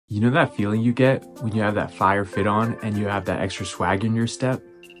You know that feeling you get when you have that fire fit on and you have that extra swag in your step?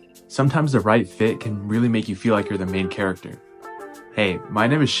 Sometimes the right fit can really make you feel like you're the main character. Hey, my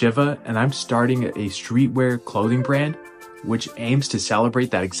name is Shiva and I'm starting a streetwear clothing brand which aims to celebrate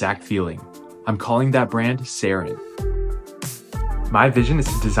that exact feeling. I'm calling that brand Saren. My vision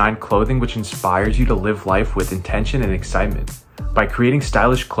is to design clothing which inspires you to live life with intention and excitement. By creating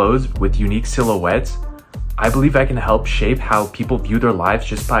stylish clothes with unique silhouettes, I believe I can help shape how people view their lives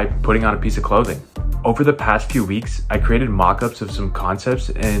just by putting on a piece of clothing. Over the past few weeks, I created mock-ups of some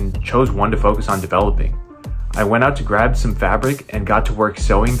concepts and chose one to focus on developing. I went out to grab some fabric and got to work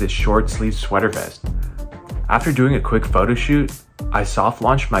sewing this short sleeve sweater vest. After doing a quick photo shoot, I soft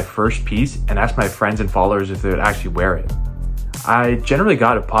launched my first piece and asked my friends and followers if they would actually wear it. I generally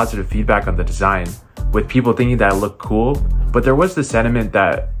got a positive feedback on the design, with people thinking that it looked cool, but there was the sentiment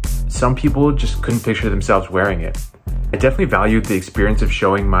that some people just couldn't picture themselves wearing it. I definitely valued the experience of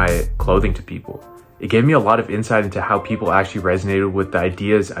showing my clothing to people. It gave me a lot of insight into how people actually resonated with the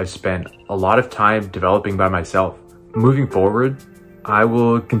ideas I've spent a lot of time developing by myself. Moving forward, I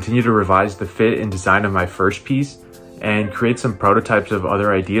will continue to revise the fit and design of my first piece and create some prototypes of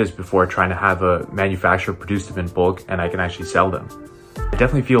other ideas before trying to have a manufacturer produce them in bulk and I can actually sell them. I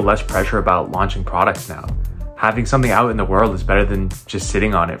definitely feel less pressure about launching products now. Having something out in the world is better than just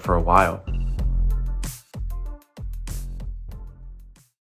sitting on it for a while.